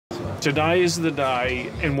Today is the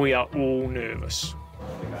day, and we are all nervous.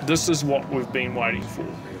 This is what we've been waiting for.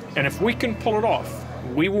 And if we can pull it off,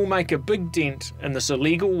 we will make a big dent in this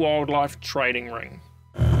illegal wildlife trading ring.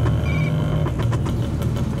 It's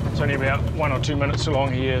only about 1 or 2 minutes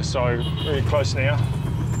along here, so very close now.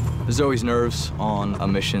 There's always nerves on a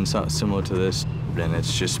mission similar to this, and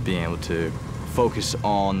it's just being able to focus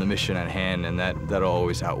on the mission at hand, and that'll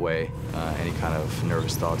always outweigh any kind of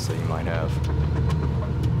nervous thoughts that you might have.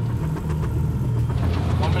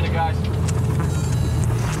 1 minute, guys.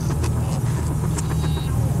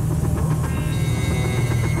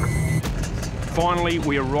 Finally,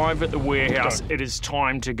 we arrive at the warehouse. It is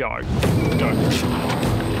time to go. Go.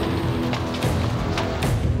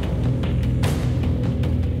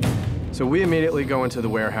 So we immediately go into the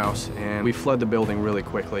warehouse, and we flood the building really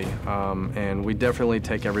quickly, and we definitely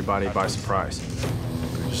take everybody by surprise.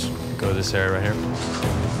 Just go to this area right here.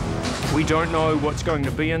 We don't know what's going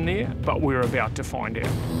to be in there, but we're about to find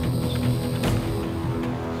out.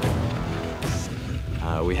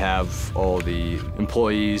 We have all the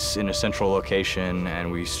employees in a central location,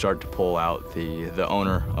 and we start to pull out the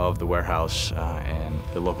owner of the warehouse, and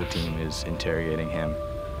the local team is interrogating him.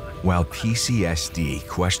 While TCSD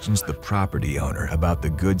questions the property owner about the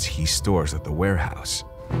goods he stores at the warehouse,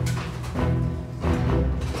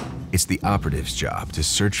 it's the operatives' job to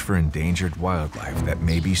search for endangered wildlife that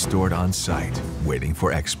may be stored on site, waiting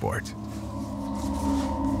for export.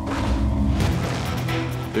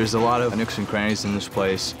 There's a lot of nooks and crannies in this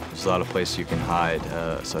place. There's a lot of places you can hide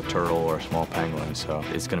a turtle or a small pangolin, so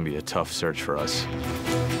it's going to be a tough search for us.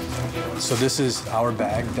 So this is our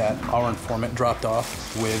bag that our informant dropped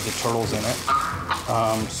off with the turtles in it.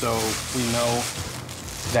 So we know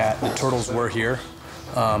that the turtles were here,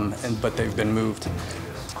 but they've been moved.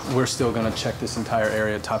 We're still going to check this entire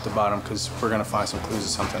area top to bottom because we're going to find some clues of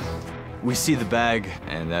something. We see the bag,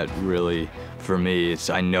 and that really, for me,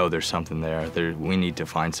 I know there's something there. We need to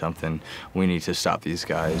find something. We need to stop these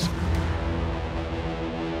guys.